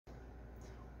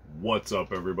What's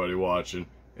up, everybody watching?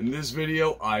 In this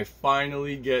video, I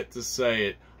finally get to say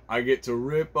it. I get to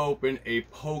rip open a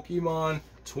Pokemon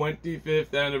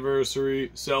 25th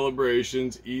Anniversary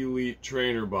Celebrations Elite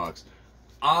Trainer Box.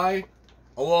 I,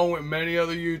 along with many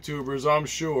other YouTubers, I'm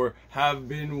sure, have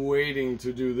been waiting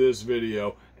to do this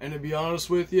video. And to be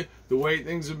honest with you, the way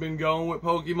things have been going with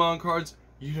Pokemon cards,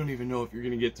 you don't even know if you're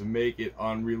going to get to make it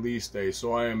on release day.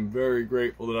 So I am very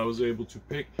grateful that I was able to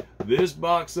pick this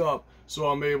box up, so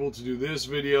I'm able to do this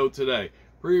video today.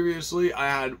 Previously, I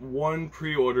had one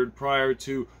pre-ordered prior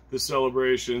to the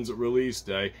Celebrations release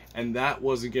day, and that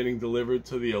wasn't getting delivered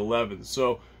to the 11th.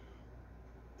 So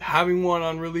having one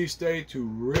on release day to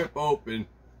rip open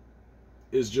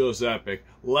is just epic.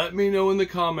 Let me know in the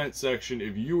comment section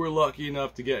if you were lucky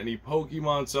enough to get any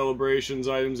Pokemon Celebrations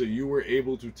items that you were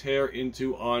able to tear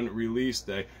into on release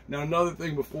day. Now, another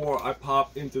thing before I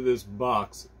pop into this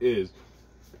box is,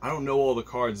 I don't know all the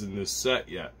cards in this set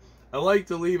yet. I like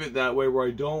to leave it that way where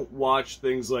I don't watch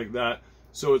things like that,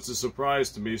 so it's a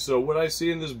surprise to me. So what I see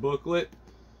in this booklet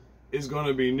is going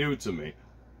to be new to me.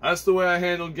 That's the way I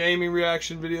handle gaming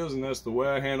reaction videos, and that's the way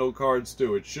I handle cards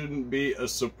too. It shouldn't be a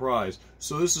surprise.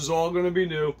 So this is all going to be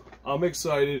new. I'm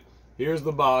excited. Here's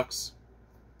the box.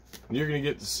 You're going to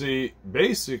get to see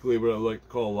basically what I like to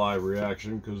call live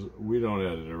reaction, because we don't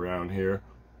edit around here.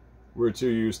 We're too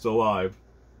used to live.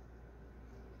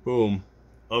 Boom.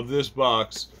 Of this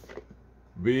box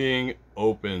being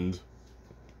opened.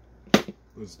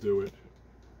 Let's do it.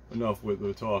 Enough with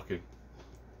the talking.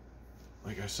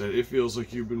 Like I said, it feels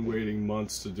like you've been waiting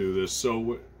months to do this,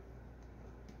 so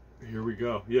here we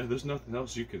go. Yeah, there's nothing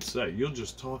else you can say. You'll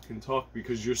just talk and talk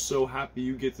because you're so happy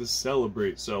you get to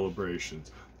celebrate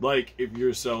celebrations. Like if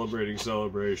you're celebrating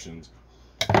celebrations.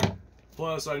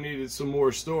 Plus, I needed some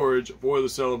more storage for the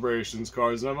Celebrations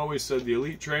cards, and I've always said the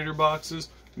Elite Trainer boxes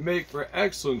make for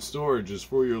excellent storages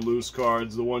for your loose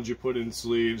cards, the ones you put in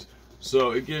sleeves,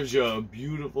 so it gives you a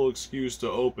beautiful excuse to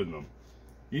open them.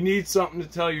 You need something to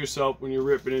tell yourself when you're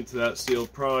ripping into that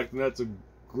sealed product, and that's a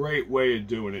great way of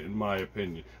doing it, in my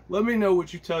opinion. Let me know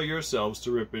what you tell yourselves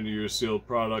to rip into your sealed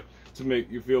product to make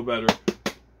you feel better,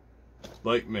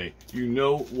 like me. You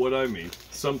know what I mean.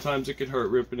 Sometimes it can hurt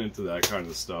ripping into that kind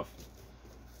of stuff.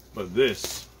 But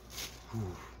this,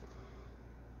 whew,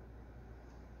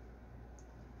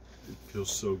 it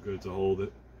feels so good to hold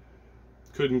it.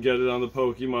 Couldn't get it on the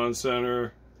Pokemon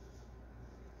Center.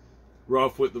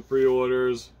 Rough with the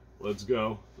pre-orders. Let's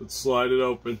go. Let's slide it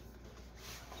open.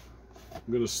 I'm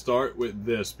going to start with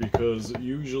this because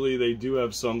usually they do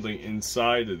have something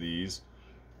inside of these.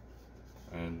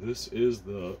 And this is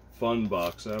the fun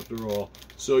box after all.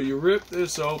 So you rip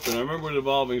this open. I remember with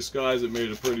Evolving Skies it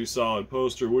made a pretty solid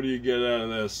poster. What do you get out of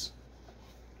this?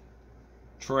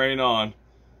 Train on.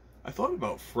 I thought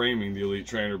about framing the Elite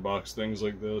Trainer box, things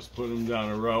like this, putting them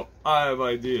down a row. I have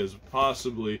ideas,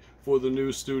 possibly for the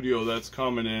new studio that's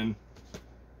coming in.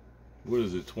 What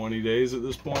is it, 20 days at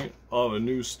this point? Oh, a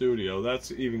new studio.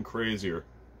 That's even crazier.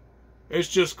 It's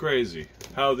just crazy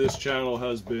how this channel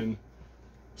has been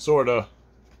sort of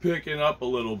picking up a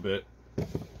little bit.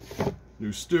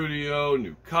 New studio,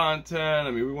 new content.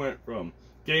 I mean, we went from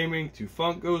gaming to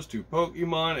Funkos to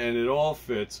Pokemon, and it all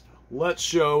fits. Let's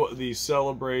show the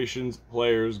Celebrations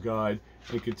Player's Guide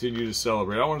and continue to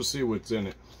celebrate. I want to see what's in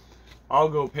it. I'll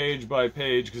go page by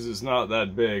page because it's not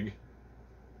that big.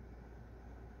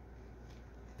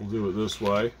 We'll do it this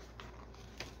way.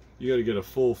 You got to get a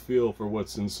full feel for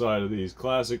what's inside of these.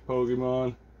 Classic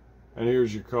Pokemon. And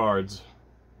here's your cards.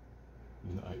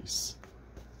 Nice.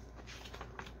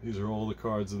 These are all the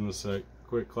cards in the set.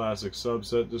 Quick classic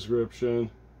subset description.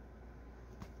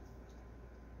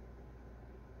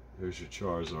 Here's your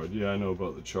Charizard. Yeah, I know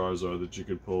about the Charizard that you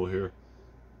could pull here.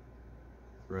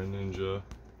 Greninja.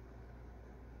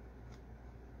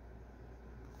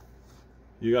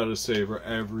 You gotta savor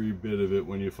every bit of it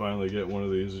when you finally get one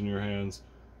of these in your hands.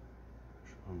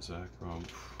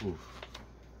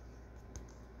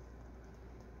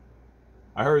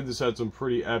 I heard this had some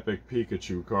pretty epic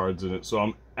Pikachu cards in it, so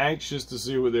I'm anxious to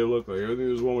see what they look like. I think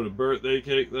there's one with a birthday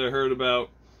cake that I heard about.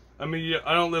 I mean,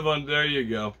 I don't live on... There you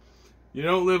go. You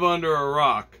don't live under a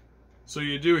rock, so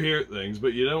you do hear things,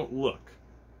 but you don't look.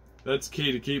 That's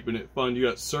key to keeping it fun. You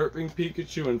got Surfing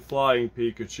Pikachu and Flying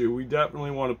Pikachu. We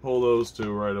definitely want to pull those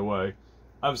two right away.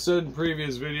 I've said in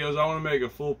previous videos, I want to make a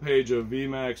full page of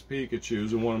VMAX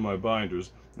Pikachus in one of my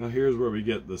binders. Now here's where we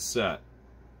get the set.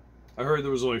 I heard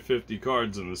there was only 50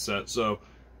 cards in the set, so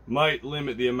might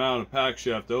limit the amount of packs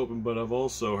you have to open, but I've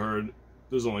also heard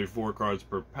there's only 4 cards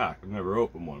per pack. I've never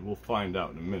opened one. We'll find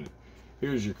out in a minute.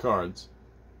 Here's your cards.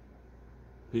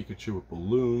 Pikachu with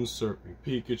balloons, Surfing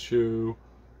Pikachu,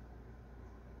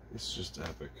 It's just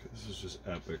epic. This is just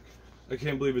epic. I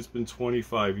can't believe it's been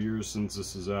 25 years since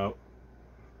this is out.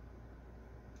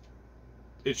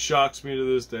 It shocks me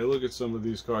to this day. Look at some of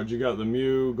these cards. You got the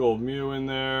Mew, Gold Mew in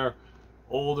there.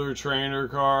 Older trainer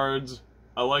cards.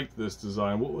 I like this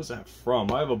design. What was that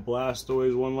from? I have a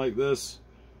Blastoise one like this.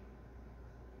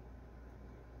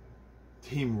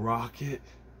 Team Rocket.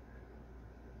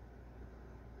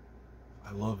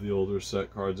 I love the older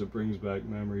set cards. It brings back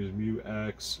memories. Mew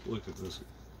X. Look at this.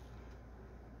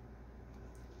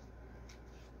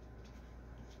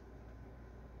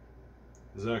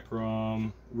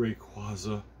 Zekrom,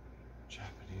 Rayquaza,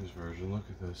 Japanese version. Look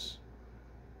at this.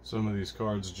 Some of these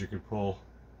cards that you could pull.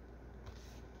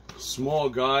 Small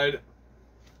guide.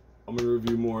 I'm going to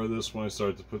review more of this when I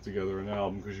start to put together an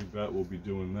album, because you bet we'll be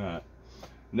doing that.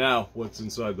 Now, what's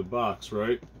inside the box,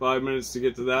 right? 5 minutes to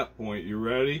get to that point. You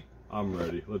ready? I'm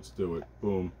ready. Let's do it.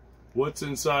 Boom. What's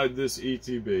inside this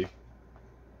ETB?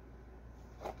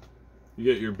 You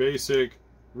get your basic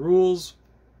rules.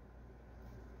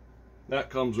 That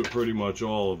comes with pretty much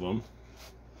all of them.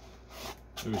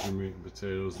 There's your meat and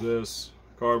potatoes. This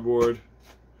cardboard.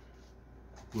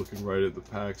 Looking right at the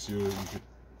packs, you can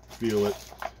feel it.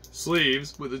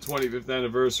 Sleeves with the 25th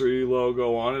anniversary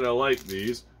logo on it. I like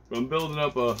these. But I'm building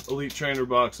up a Elite Trainer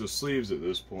box of sleeves at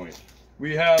this point.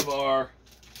 We have our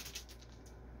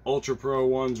Ultra Pro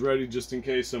ones ready just in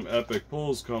case some epic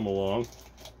pulls come along.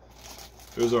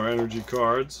 There's our energy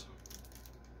cards.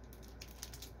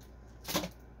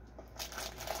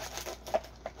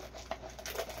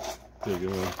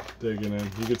 Digging in.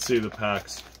 You can see the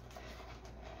packs.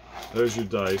 There's your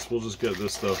dice. We'll just get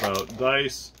this stuff out.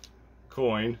 Dice,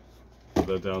 coin. Put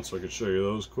that down so I can show you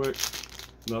those quick.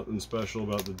 Nothing special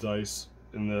about the dice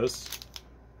in this.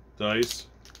 Dice,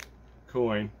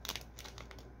 coin.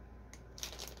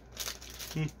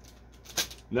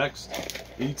 Next,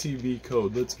 ETB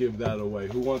code. Let's give that away.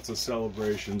 Who wants a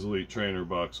Celebrations Elite Trainer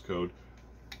box code?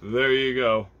 There you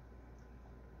go.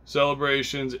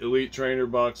 Celebrations Elite Trainer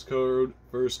box code.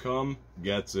 First come,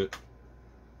 gets it.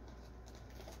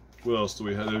 What else do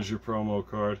we have? There's your promo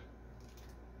card.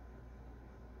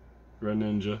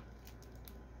 Greninja.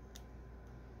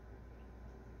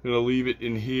 Gonna leave it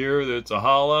in here. That's a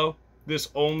holo. This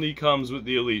only comes with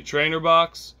the Elite Trainer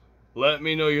box. Let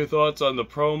me know your thoughts on the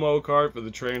promo card for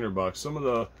the trainer box. Some of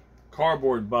the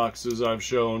cardboard boxes I've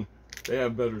shown, they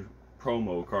have better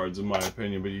promo cards in my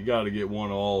opinion, but you got to get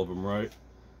one of all of them, right?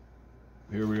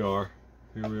 Here we are.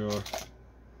 Here we are.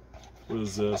 What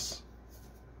is this?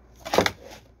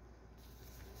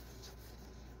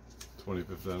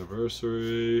 25th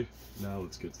anniversary. Now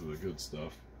let's get to the good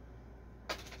stuff.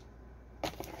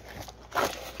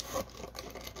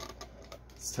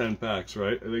 It's 10 packs,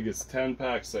 right? I think it's 10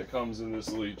 packs that comes in this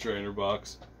Elite Trainer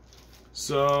box.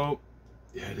 So,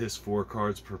 yeah, it is 4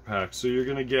 cards per pack. So you're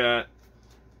going to get,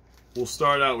 we'll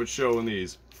start out with showing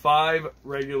these. 5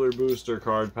 regular booster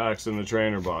card packs in the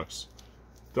trainer box.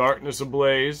 Darkness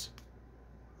Ablaze.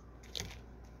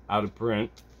 Out of print.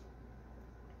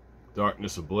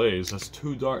 Darkness Ablaze. That's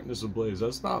 2 Darkness Ablaze.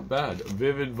 That's not bad.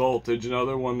 Vivid Voltage,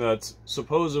 another one that's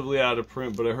supposedly out of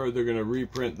print, but I heard they're going to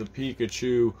reprint the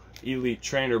Pikachu Elite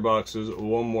Trainer boxes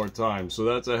one more time. So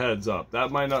that's a heads up.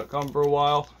 That might not come for a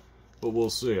while, but we'll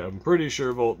see. I'm pretty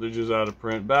sure Voltage is out of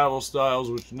print. Battle Styles,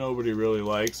 which nobody really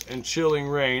likes, and Chilling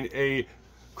Reign, a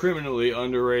criminally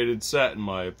underrated set in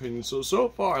my opinion. So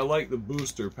far I like the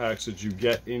booster packs that you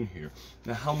get in here.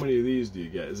 Now how many of these do you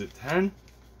get? Is it 10?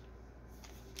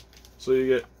 So you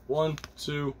get 1,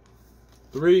 2,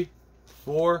 3,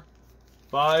 4,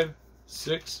 5,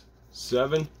 6,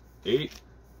 7, 8,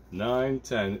 9,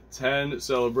 10. 10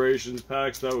 Celebrations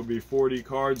packs. That would be 40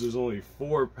 cards. There's only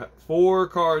 4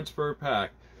 cards per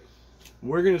pack.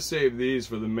 We're going to save these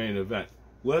for the main event.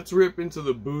 Let's rip into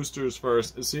the boosters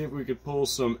first and see if we could pull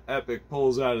some epic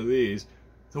pulls out of these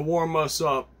to warm us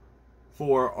up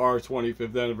for our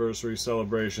 25th anniversary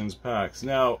Celebrations packs.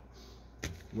 Now,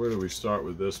 where do we start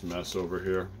with this mess over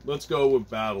here? Let's go with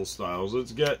Battle Styles.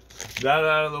 Let's get that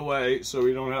out of the way so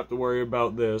we don't have to worry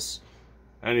about this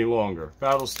any longer.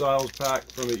 Battle Styles pack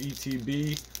from the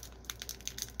ETB.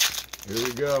 Here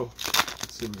we go.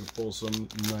 Let's see if we can pull some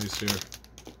nice here.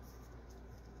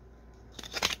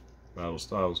 Battle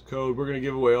Styles code. We're going to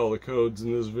give away all the codes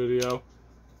in this video.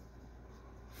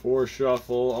 For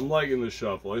shuffle. I'm liking the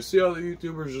shuffle. I see how the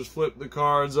YouTubers just flip the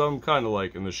cards. I'm kind of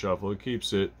liking the shuffle. It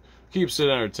keeps it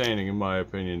entertaining in my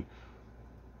opinion.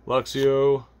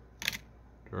 Luxio,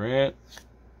 Durant,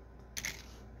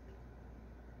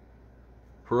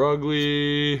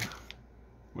 Perugly, am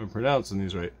I pronouncing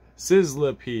these right?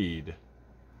 Sizzlipede.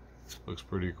 Looks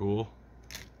pretty cool.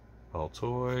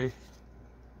 Altoy,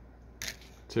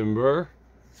 Timber,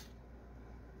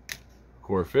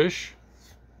 Corfish,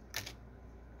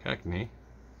 Cackney.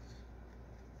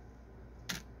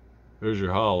 There's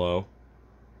your hollow.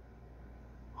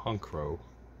 Hunkro.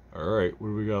 Alright, what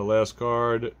do we got? Last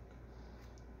card.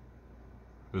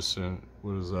 What is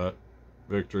that?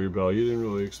 Victory Bell. You didn't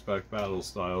really expect Battle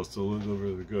Styles to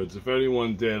deliver the goods. If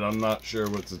anyone did, I'm not sure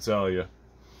what to tell you.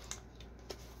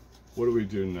 What do we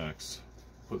do next?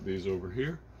 Put these over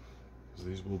here.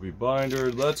 These will be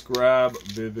bindered. Let's grab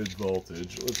Vivid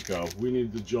Voltage. Let's go. We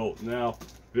need the jolt now.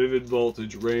 Vivid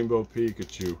Voltage Rainbow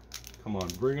Pikachu. Come on,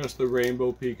 bring us the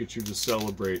Rainbow Pikachu to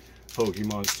celebrate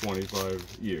Pokemon's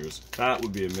 25 years. That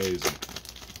would be amazing.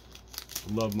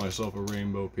 Love myself a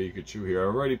Rainbow Pikachu here. I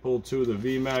already pulled 2 of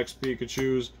the VMAX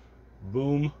Pikachus.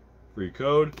 Boom. Free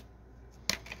code.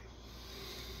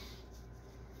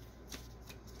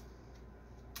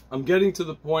 I'm getting to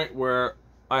the point where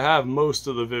I have most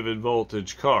of the Vivid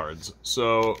Voltage cards.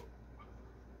 So,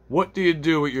 what do you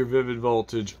do with your Vivid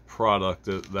Voltage product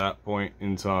at that point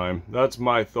in time? That's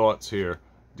my thoughts here.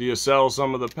 Do you sell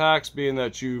some of the packs, being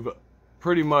that you've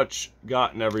pretty much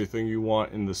gotten everything you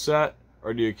want in the set?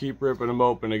 Or do you keep ripping them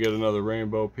open to get another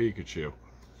Rainbow Pikachu?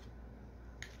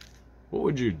 What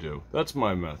would you do? That's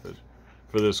my method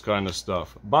for this kind of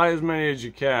stuff. Buy as many as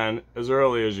you can, as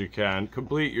early as you can.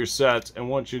 Complete your sets, and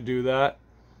once you do that,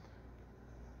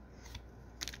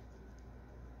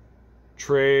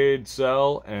 trade,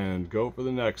 sell, and go for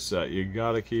the next set. You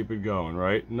gotta keep it going,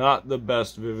 right? Not the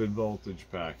best Vivid Voltage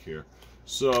pack here.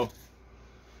 So,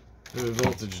 Vivid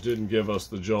Voltage didn't give us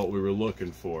the jolt we were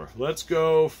looking for. Let's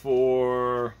go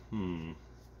for,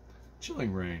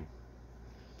 Chilling Rain.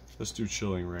 Let's do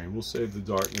Chilling Rain. We'll save the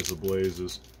Darkness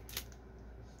Ablazes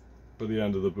for the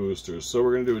end of the boosters. So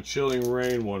we're going to do a Chilling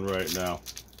Rain one right now.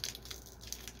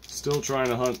 Still trying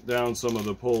to hunt down some of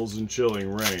the pulls in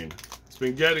Chilling Rain. It's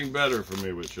been getting better for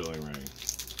me with Chilling Rain.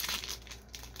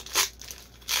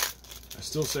 I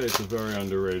still say it's a very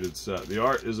underrated set. The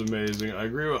art is amazing. I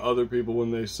agree with other people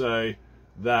when they say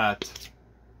that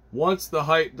once the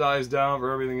hype dies down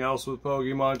for everything else with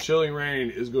Pokemon, Chilling Rain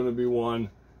is going to be one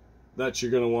that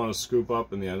you're going to want to scoop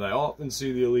up in the end. I often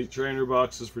see the Elite Trainer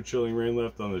boxes for Chilling Rain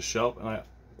left on the shelf, and I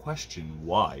question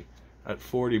why. At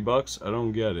 40 bucks, I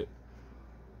don't get it.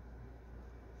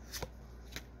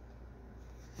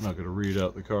 I'm not going to read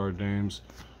out the card names.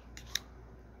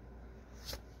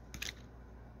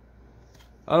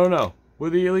 I don't know.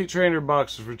 With the Elite Trainer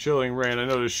boxes for Chilling Rain, I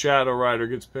noticed Shadow Rider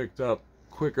gets picked up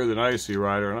quicker than Icy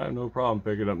Rider, and I have no problem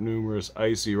picking up numerous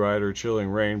Icy Rider Chilling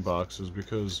Rain boxes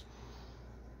because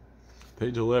they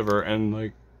deliver, and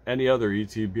like any other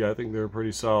ETB, I think they're a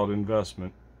pretty solid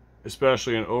investment,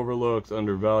 especially an overlooked,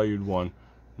 undervalued one.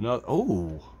 Not,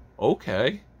 oh,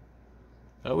 okay.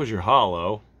 That was your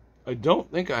hollow. I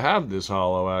don't think I have this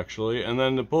hollow, actually. And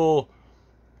then to pull,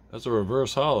 that's a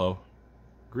reverse hollow.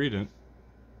 Greedent.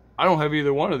 I don't have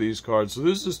either one of these cards, so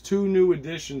this is 2 new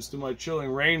additions to my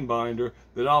Chilling Rain binder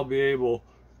that I'll be able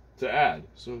to add.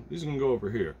 So these can go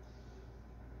over here.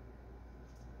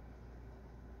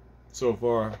 So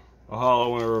far, a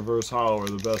hollow and a reverse hollow are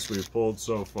the best we've pulled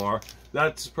so far.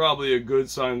 That's probably a good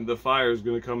sign that the fire is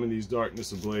going to come in these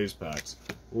Darkness Ablaze packs.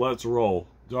 Let's roll.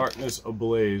 Darkness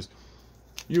Ablaze.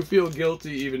 You feel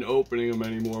guilty even opening them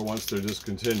anymore once they're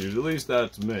discontinued. At least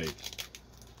that's me.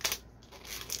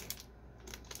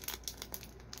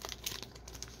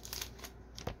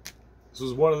 This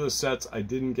was one of the sets I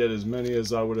didn't get as many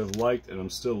as I would have liked, and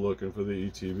I'm still looking for the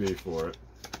ETB for it.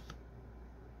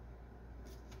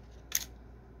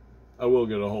 I will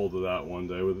get a hold of that one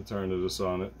day with Eternatus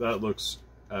on it. That looks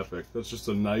epic. That's just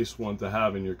a nice one to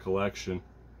have in your collection.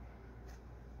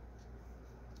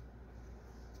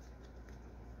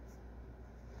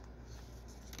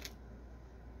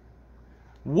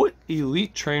 What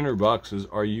Elite Trainer boxes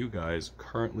are you guys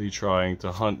currently trying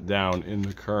to hunt down in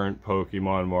the current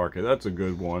Pokemon market? That's a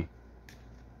good one.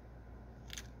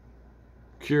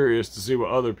 Curious to see what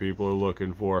other people are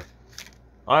looking for.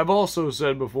 I've also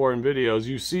said before in videos,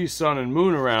 you see Sun and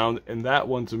Moon around, and that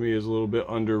one to me is a little bit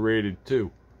underrated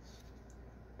too.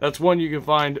 That's one you can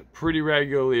find pretty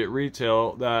regularly at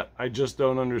retail that I just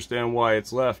don't understand why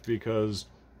it's left, because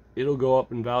it'll go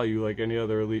up in value like any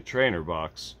other Elite Trainer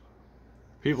box.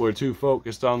 People are too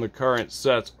focused on the current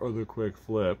sets or the quick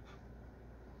flip.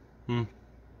 And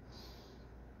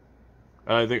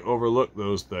I think overlook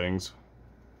those things.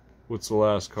 What's the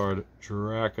last card?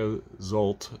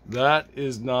 Dracazolt. That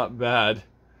is not bad.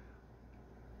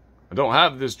 I don't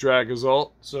have this Dracazolt,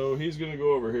 so he's going to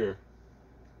go over here.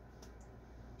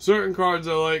 Certain cards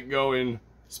I like go in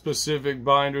specific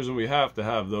binders, and we have to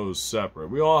have those separate.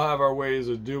 We all have our ways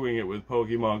of doing it with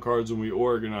Pokemon cards when we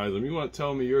organize them. You want to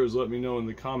tell me yours, let me know in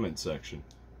the comment section.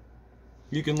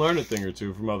 You can learn a thing or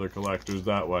two from other collectors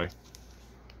that way.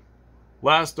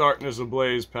 Last Darkness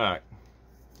Ablaze pack.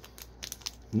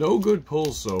 No good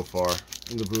pulls so far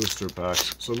in the booster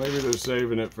packs, so maybe they're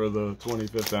saving it for the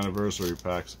 25th anniversary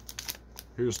packs.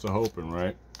 Here's to hoping,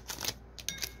 right?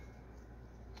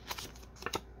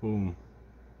 Boom.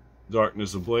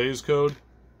 Darkness Ablaze code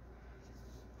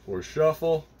for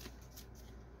shuffle.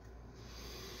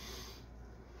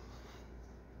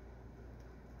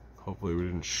 Hopefully we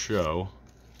didn't show.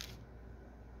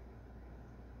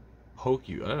 I don't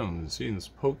even see this.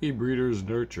 Breeder's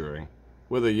Nurturing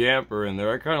with a Yamper in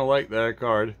there. I kind of like that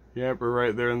card. Yamper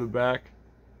right there in the back.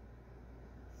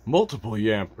 Multiple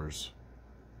Yampers.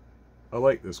 I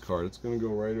like this card. It's going to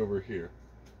go right over here.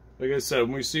 Like I said,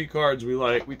 when we see cards we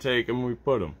like, we take them and we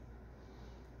put them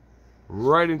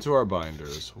right into our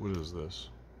binders. What is this?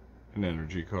 An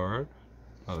energy card.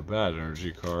 Not a bad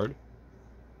energy card.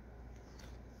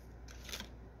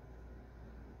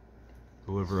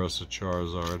 Deliver us a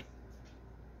Charizard.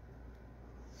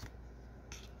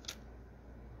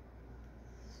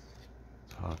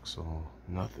 Toxel.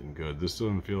 Nothing good. This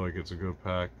doesn't feel like it's a good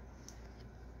pack.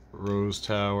 Rose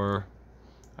Tower.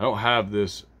 I don't have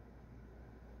this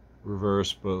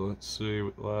reverse, but let's see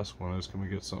what the last one is. Can we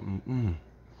get something?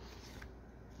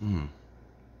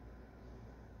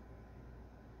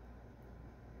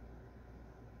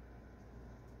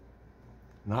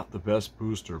 Not the best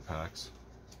booster packs.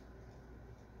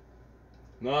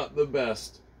 Not the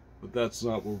best, but that's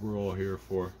not what we're all here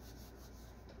for.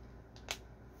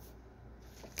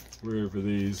 We're here for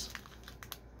these.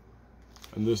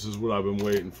 And this is what I've been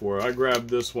waiting for. I grabbed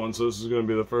this one, so this is going to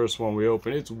be the first one we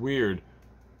open. It's weird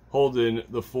holding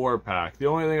the 4-pack. The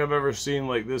only thing I've ever seen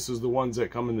like this is the ones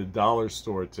that come in the dollar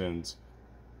store tins.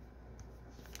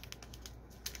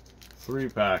 3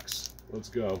 packs. Let's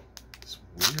go. It's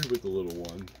weird with the little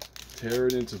one. Tear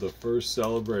it into the first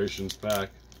Celebrations pack.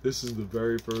 This is the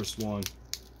very first one.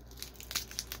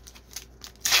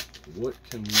 What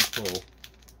can we pull?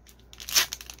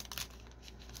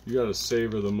 You gotta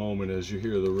savor the moment as you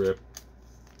hear the rip.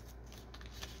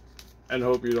 And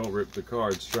hope you don't rip the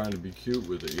cards trying to be cute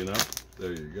with it, you know?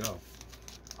 There you go.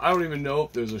 I don't even know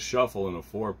if there's a shuffle in a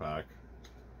 4-pack.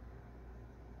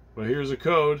 But here's a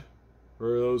code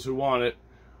for those who want it.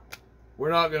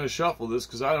 We're not gonna shuffle this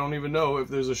because I don't even know if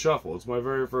there's a shuffle. It's my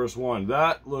very first one.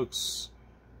 That looks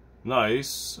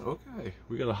nice. Okay,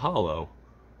 we got a holo.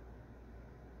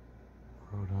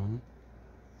 Rodon.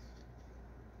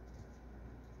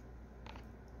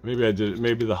 Maybe I did it.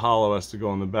 Maybe the holo has to go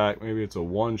on the back. Maybe it's a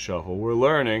 1 shuffle. We're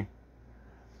learning.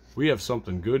 We have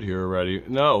something good here already.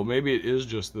 No, maybe it is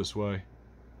just this way.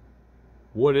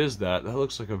 What is that? That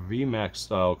looks like a VMAX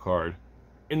style card.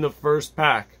 In the first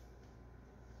pack.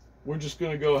 We're just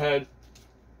going to go ahead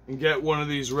and get one of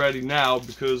these ready now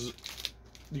because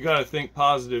you got to think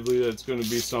positively that it's going to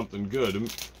be something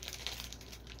good.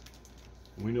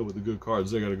 We know with the good cards,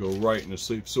 they got to go right in the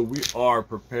sleeve. So we are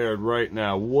prepared right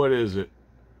now. What is it?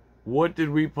 What did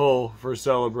we pull for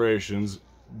Celebrations?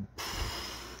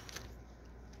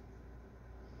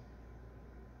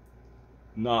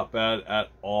 Not bad at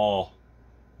all.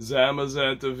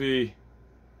 Zamazenta V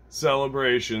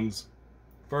Celebrations.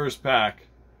 First pack.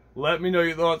 Let me know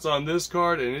your thoughts on this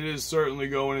card, and it is certainly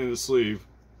going in the sleeve.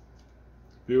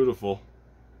 Beautiful.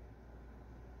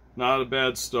 Not a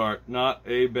bad start. Not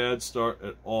a bad start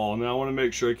at all. Now I want to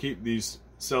make sure I keep these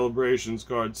Celebrations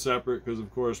cards separate because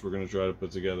of course we're going to try to put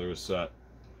together a set.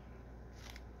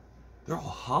 They're all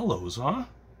hollows, huh?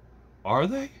 Are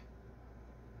they?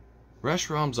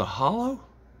 Reshiram's a holo?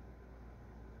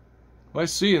 Am I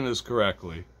seeing this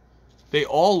correctly? They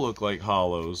all look like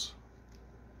hollows.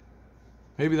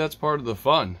 Maybe that's part of the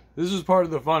fun. This is part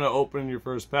of the fun of opening your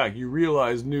first pack. You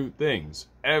realize new things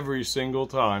every single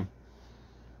time.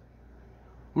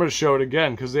 I'm going to show it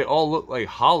again because they all look like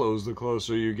hollows the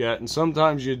closer you get, and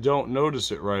sometimes you don't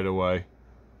notice it right away.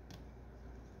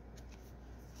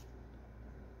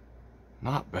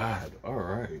 Not bad.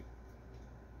 Alright.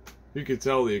 You can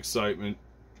tell the excitement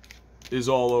is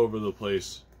all over the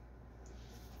place.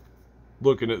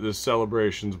 Looking at this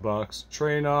Celebrations box.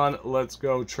 Train on, let's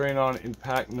go. Train on in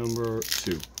pack number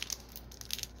 2.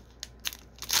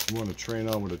 We want to train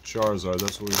on with a Charizard.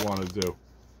 That's what we want to do.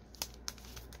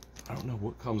 I don't know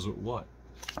what comes with what.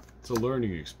 It's a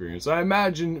learning experience. I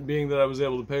imagine, being that I was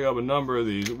able to pick up a number of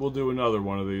these, we'll do another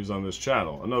one of these on this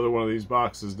channel. Another one of these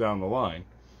boxes down the line.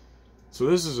 So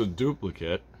this is a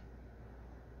duplicate.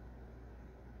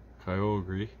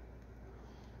 Kyogre.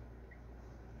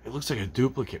 It looks like a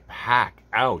duplicate pack.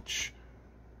 Ouch.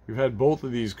 We've had both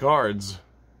of these cards.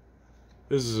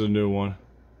 This is a new one.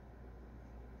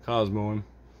 Cosmoing.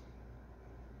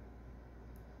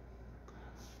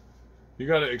 You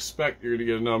gotta expect you're gonna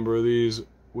get a number of these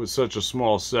with such a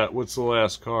small set. What's the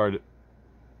last card?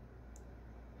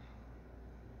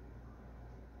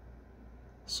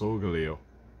 Solgaleo.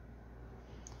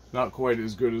 Not quite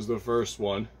as good as the first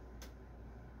one.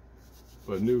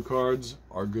 But new cards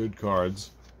are good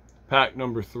cards. Pack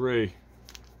number 3.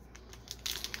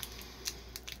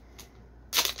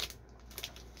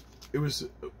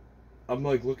 I'm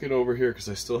like looking over here because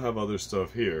I still have other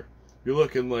stuff here. You're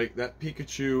looking like that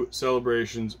Pikachu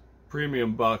Celebrations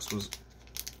premium box was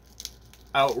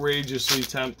outrageously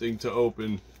tempting to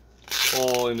open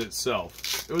all in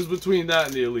itself. It was between that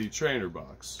and the Elite Trainer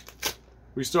box.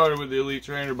 We started with the Elite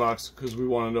Trainer box because we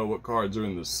want to know what cards are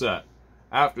in the set.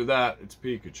 After that, it's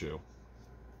Pikachu.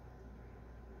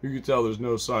 You can tell there's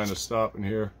no sign of stopping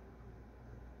here.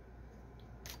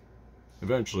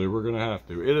 Eventually, we're going to have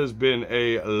to. It has been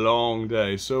a long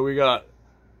day. So we got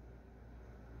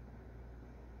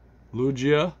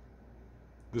Lugia.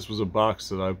 This was a box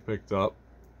that I picked up.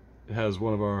 It has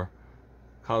one of our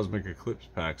Cosmic Eclipse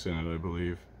packs in it, I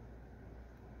believe.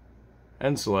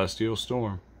 And Celestial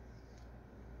Storm.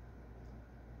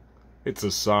 It's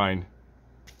a sign.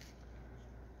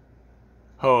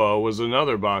 Ho-Oh was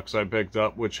another box I picked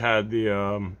up, which had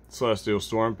the Celestial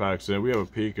Storm packs in it. We have a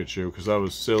Pikachu, because I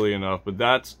was silly enough, but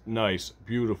that's nice,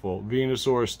 beautiful.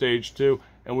 Venusaur Stage 2,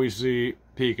 and we see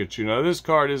Pikachu. Now, this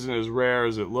card isn't as rare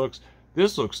as it looks.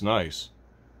 This looks nice.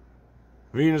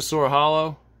 Venusaur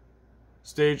Hollow,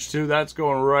 Stage 2, that's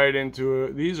going right into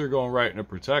it. These are going right into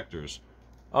protectors,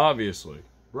 obviously.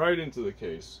 Right into the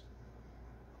case.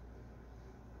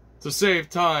 To save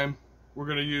time, we're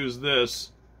going to use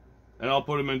this. And I'll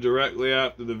put them in directly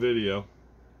after the video.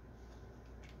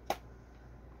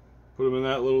 Put them in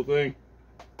that little thing.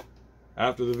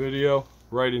 After the video,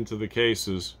 right into the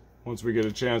cases. Once we get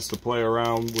a chance to play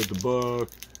around with the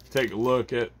book, take a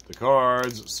look at the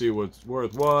cards, see what's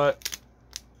worth what.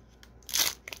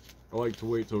 I like to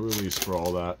wait till release for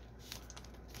all that.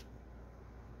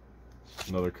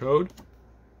 Another code.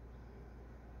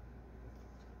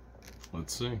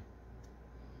 Let's see.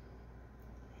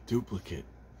 Duplicate.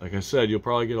 Like I said, you'll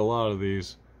probably get a lot of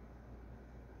these.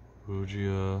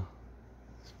 Lugia.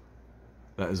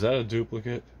 Is that a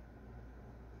duplicate?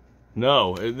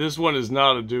 No, this one is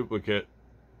not a duplicate.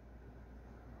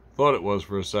 Thought it was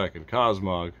for a second.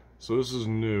 Cosmog. So this is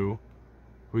new.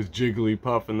 With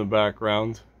Jigglypuff in the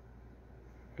background.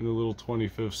 And the little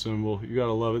 25th symbol. You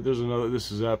gotta love it. There's another.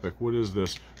 This is epic. What is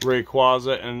this?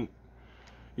 Rayquaza and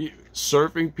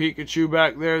Surfing Pikachu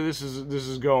back there. This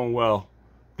is going well.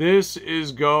 This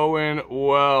is going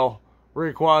well.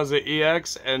 Rayquaza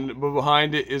EX, and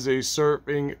behind it is a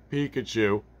Surfing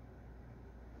Pikachu.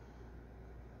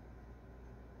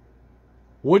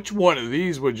 Which one of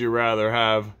these would you rather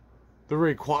have? The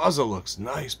Rayquaza looks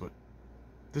nice, but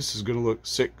this is going to look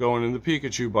sick going in the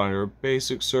Pikachu binder. A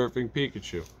basic Surfing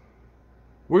Pikachu.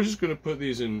 We're just going to put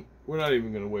these in. We're not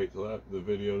even going to wait till after the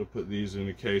video to put these in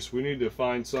a case. We need to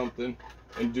find something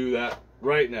and do that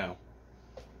right now.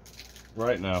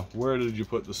 Right now. Where did you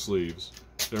put the sleeves?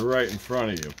 They're right in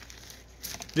front of you.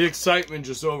 The excitement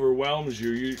just overwhelms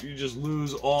you. You just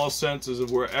lose all senses of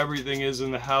where everything is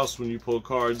in the house when you pull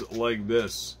cards like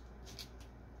this.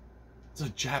 It's a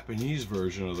Japanese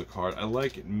version of the card. I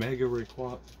like it. Mega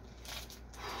Rayquaza.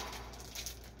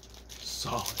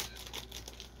 Solid.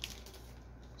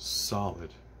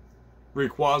 Solid.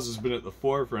 Rayquaza's been at the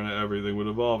forefront of everything with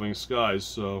Evolving Skies,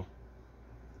 so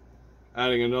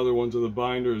adding another one to the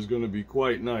binder is going to be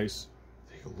quite nice.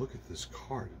 Take a look at this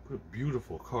card. What a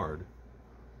beautiful card.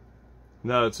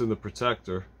 Now it's in the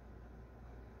protector.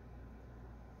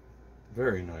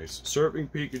 Very nice. Surfing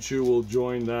Pikachu will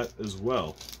join that as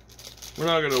well. We're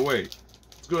not going to wait.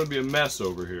 It's going to be a mess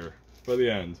over here by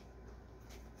the end.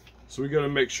 So we got to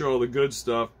make sure all the good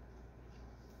stuff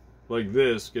like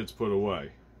this gets put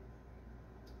away.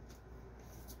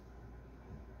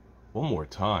 One more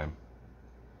time.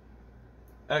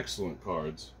 Excellent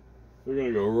cards. They're going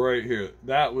to go right here.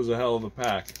 That was a hell of a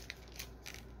pack.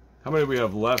 How many do we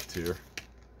have left here?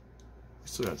 We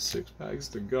still got 6 packs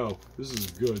to go. This is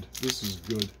good. This is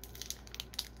good.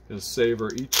 Gonna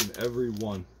savor each and every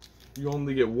one. You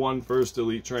only get one first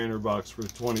Elite Trainer box for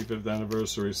 25th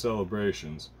anniversary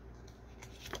celebrations.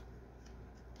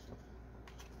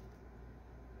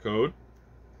 Code.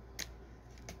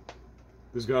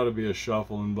 There's got to be a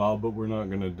shuffle involved, but we're not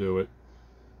going to do it.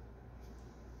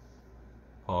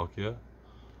 Palkia.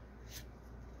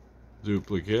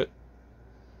 Duplicate.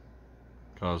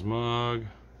 Cosmog.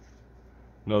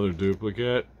 Another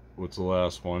duplicate. What's the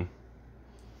last one?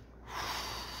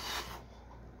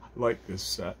 I like this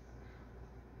set.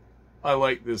 I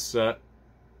like this set.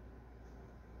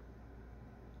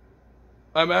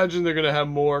 I imagine they're going to have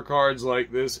more cards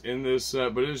like this in this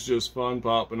set, but it's just fun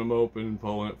popping them open and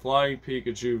pulling it. Flying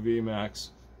Pikachu VMAX.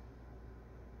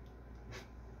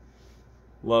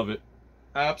 Love it.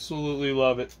 Absolutely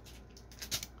love it.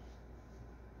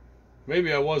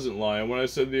 Maybe I wasn't lying when I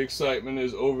said the excitement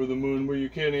is over the moon, where you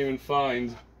can't even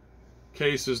find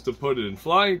cases to put it in.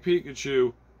 Flying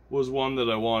Pikachu was one that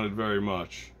I wanted very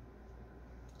much.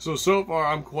 So far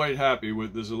I'm quite happy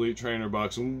with this Elite Trainer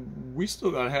box, and we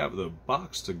still gotta have the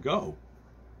box to go.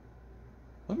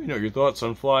 Let me know your thoughts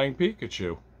on Flying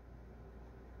Pikachu.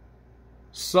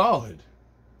 Solid.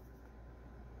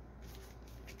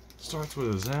 Starts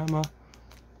with a Zama.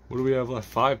 What do we have left?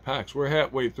 5 packs. We're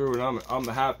halfway through, and I'm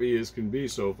happy as can be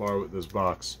so far with this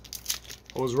box.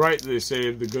 I was right that they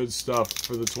saved the good stuff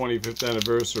for the 25th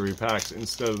anniversary packs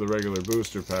instead of the regular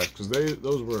booster packs, because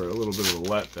those were a little bit of a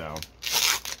letdown.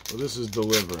 Well, this is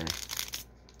delivering,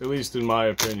 at least in my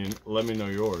opinion. Let me know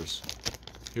yours.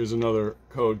 Here's another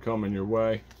code coming your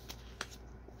way.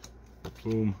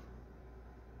 Boom.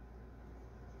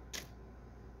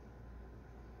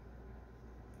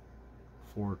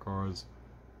 Four cards.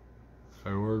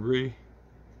 Kyogre.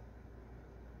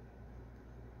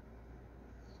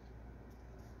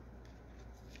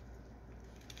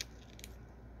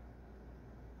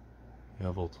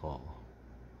 Yveltal.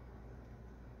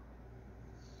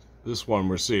 This one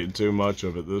we're seeing too much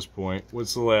of at this point.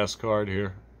 What's the last card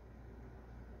here?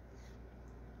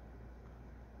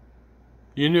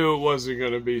 You knew it wasn't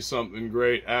going to be something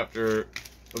great after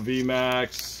a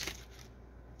VMAX,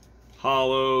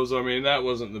 Hollows. I mean, that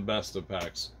wasn't the best of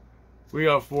packs. We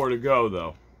got 4 to go,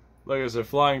 though. Like I said,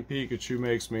 Flying Pikachu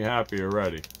makes me happy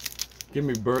already. Give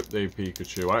me Birthday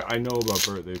Pikachu. I know about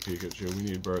Birthday Pikachu. We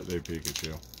need Birthday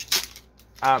Pikachu.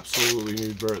 Absolutely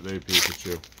need Birthday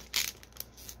Pikachu.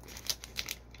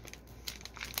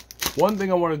 One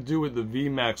thing I want to do with the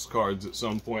VMAX cards at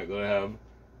some point that I have.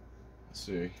 Let's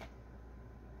see.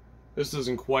 This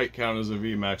doesn't quite count as a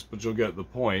VMAX, but you'll get the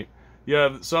point. You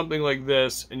have something like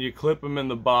this, and you clip them in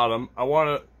the bottom. I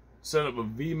want to set up a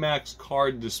VMAX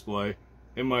card display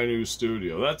in my new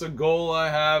studio. That's a goal I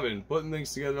have, and putting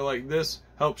things together like this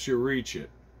helps you reach it.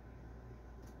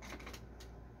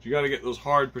 You got to get those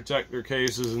hard protector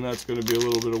cases, and that's going to be a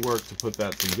little bit of work to put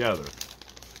that together.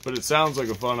 But it sounds like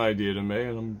a fun idea to me,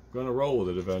 and I'm going to roll with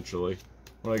it eventually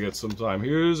when I get some time.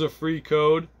 Here's a free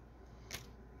code.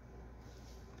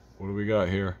 What do we got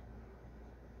here?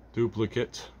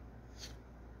 Duplicate.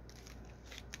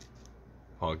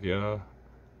 Palkia.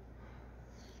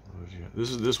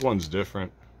 This one's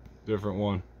different. Different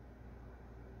one.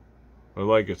 I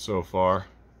like it so far.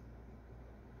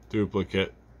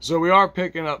 Duplicate. So we are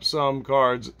picking up some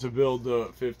cards to build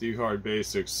the 50 card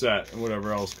basic set and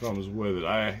whatever else comes with it.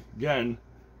 Again,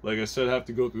 like I said, have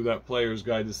to go through that player's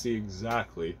guide to see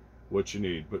exactly what you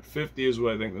need. But 50 is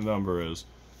what I think the number is.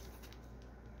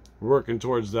 We're working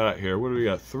towards that here. What do we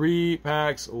got? 3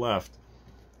 packs left.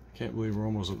 I can't believe we're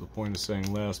almost at the point of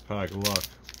saying last pack of luck.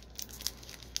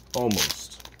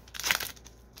 Almost.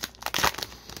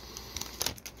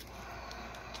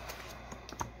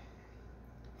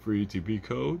 Free ETB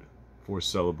code for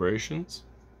celebrations.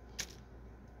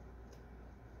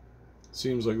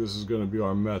 Seems like this is going to be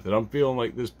our method. I'm feeling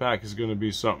like this pack is going to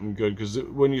be something good, because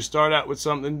when you start out with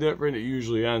something different, it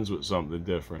usually ends with something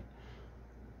different.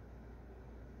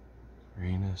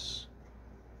 Venus.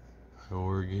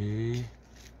 Corgi.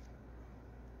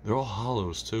 They're all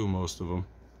hollows too, most of them.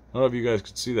 I don't know if you guys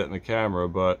could see that in the camera,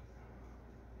 but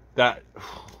that...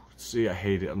 See, I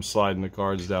hate it. I'm sliding the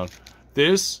cards down.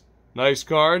 This... Nice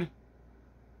card.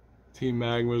 Team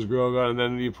Magma's Grogon, and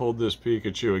then you pulled this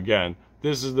Pikachu again.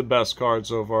 This is the best card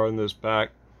so far in this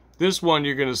pack. This one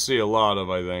you're going to see a lot of,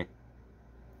 I think.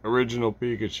 Original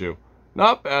Pikachu.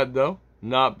 Not bad, though.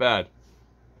 Not bad.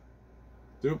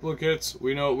 Duplicates,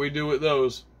 we know what we do with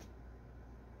those.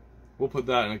 We'll put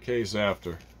that in a case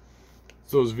after.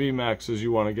 It's those VMAXs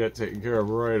you want to get taken care of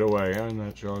right away. And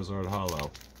that Charizard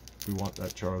Hollow. We want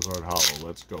that Charizard Hollow.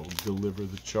 Let's go. Deliver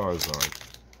the Charizard.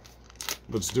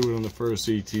 Let's do it on the first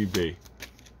ETB.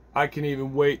 I can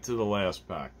even wait to the last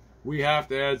pack. We have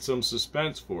to add some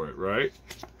suspense for it, right?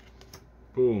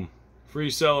 Boom. Free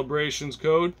celebrations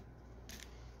code.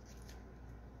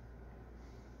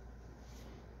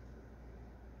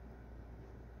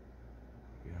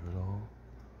 We have it all.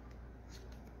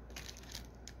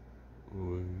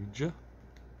 Ouija.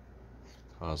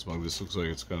 Cosmog. This looks like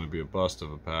it's going to be a bust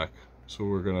of a pack. So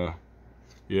we're going to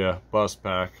Yeah, bust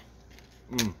pack.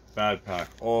 Bad pack.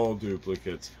 All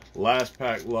duplicates. Last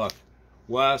pack luck.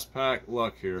 Last pack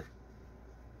luck here.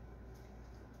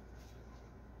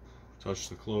 Touch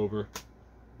the clover.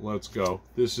 Let's go.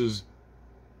 This is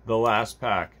the last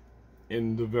pack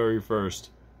in the very first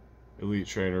Elite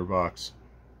Trainer box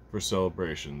for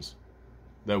celebrations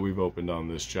that we've opened on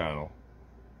this channel.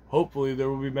 Hopefully there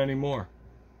will be many more.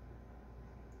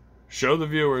 Show the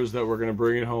viewers that we're going to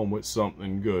bring it home with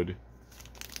something good.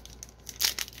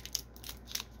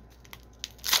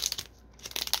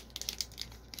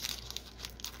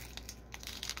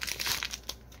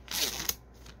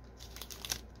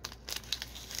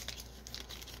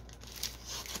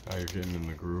 Now you're getting in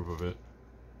the groove of it.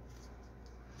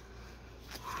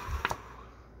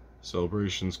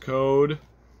 Celebrations code.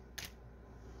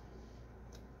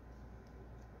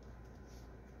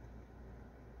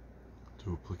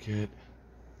 Duplicate.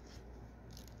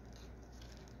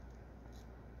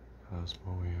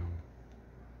 Osmoium.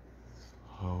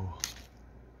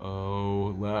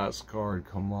 Oh, last card,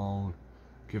 come on.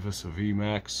 Give us a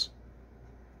VMAX.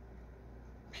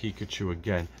 Pikachu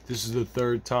again. This is the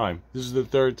third time. This is the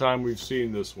third time we've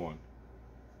seen this one.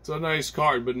 It's a nice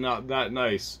card, but not that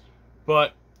nice.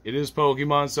 But it is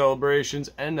Pokemon Celebrations,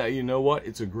 and you know what?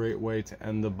 It's a great way to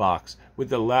end the box, with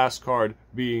the last card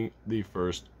being the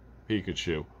first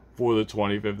Pikachu for the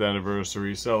 25th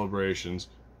anniversary celebrations,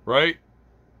 right?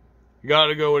 You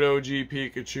gotta go with OG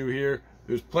Pikachu here.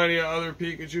 There's plenty of other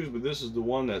Pikachus, but this is the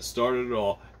one that started it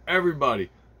all.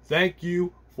 Everybody, thank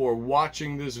you for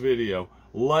watching this video.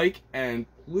 Like, and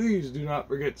please do not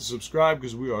forget to subscribe,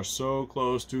 because we are so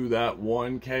close to that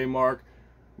 1K mark.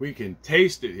 We can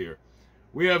taste it here.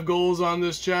 We have goals on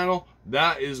this channel.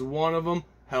 That is one of them.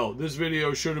 Hell, this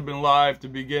video should have been live to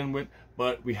begin with,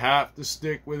 but we have to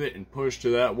stick with it and push to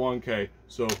that 1K.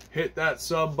 So hit that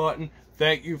sub button.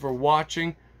 Thank you for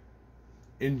watching.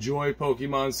 Enjoy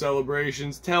Pokemon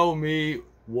Celebrations. Tell me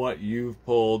what you've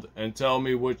pulled, and tell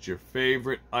me what your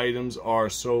favorite items are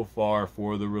so far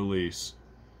for the release.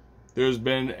 There's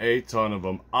been a ton of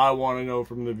them. I want to know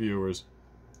from the viewers.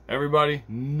 Everybody,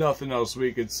 nothing else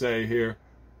we could say here.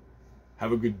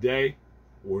 Have a good day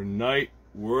or night,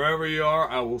 wherever you are.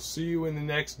 I will see you in the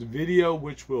next video,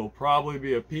 which will probably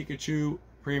be a Pikachu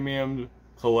Premium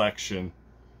Collection.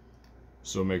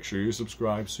 So make sure you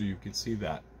subscribe so you can see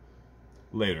that.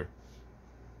 Later.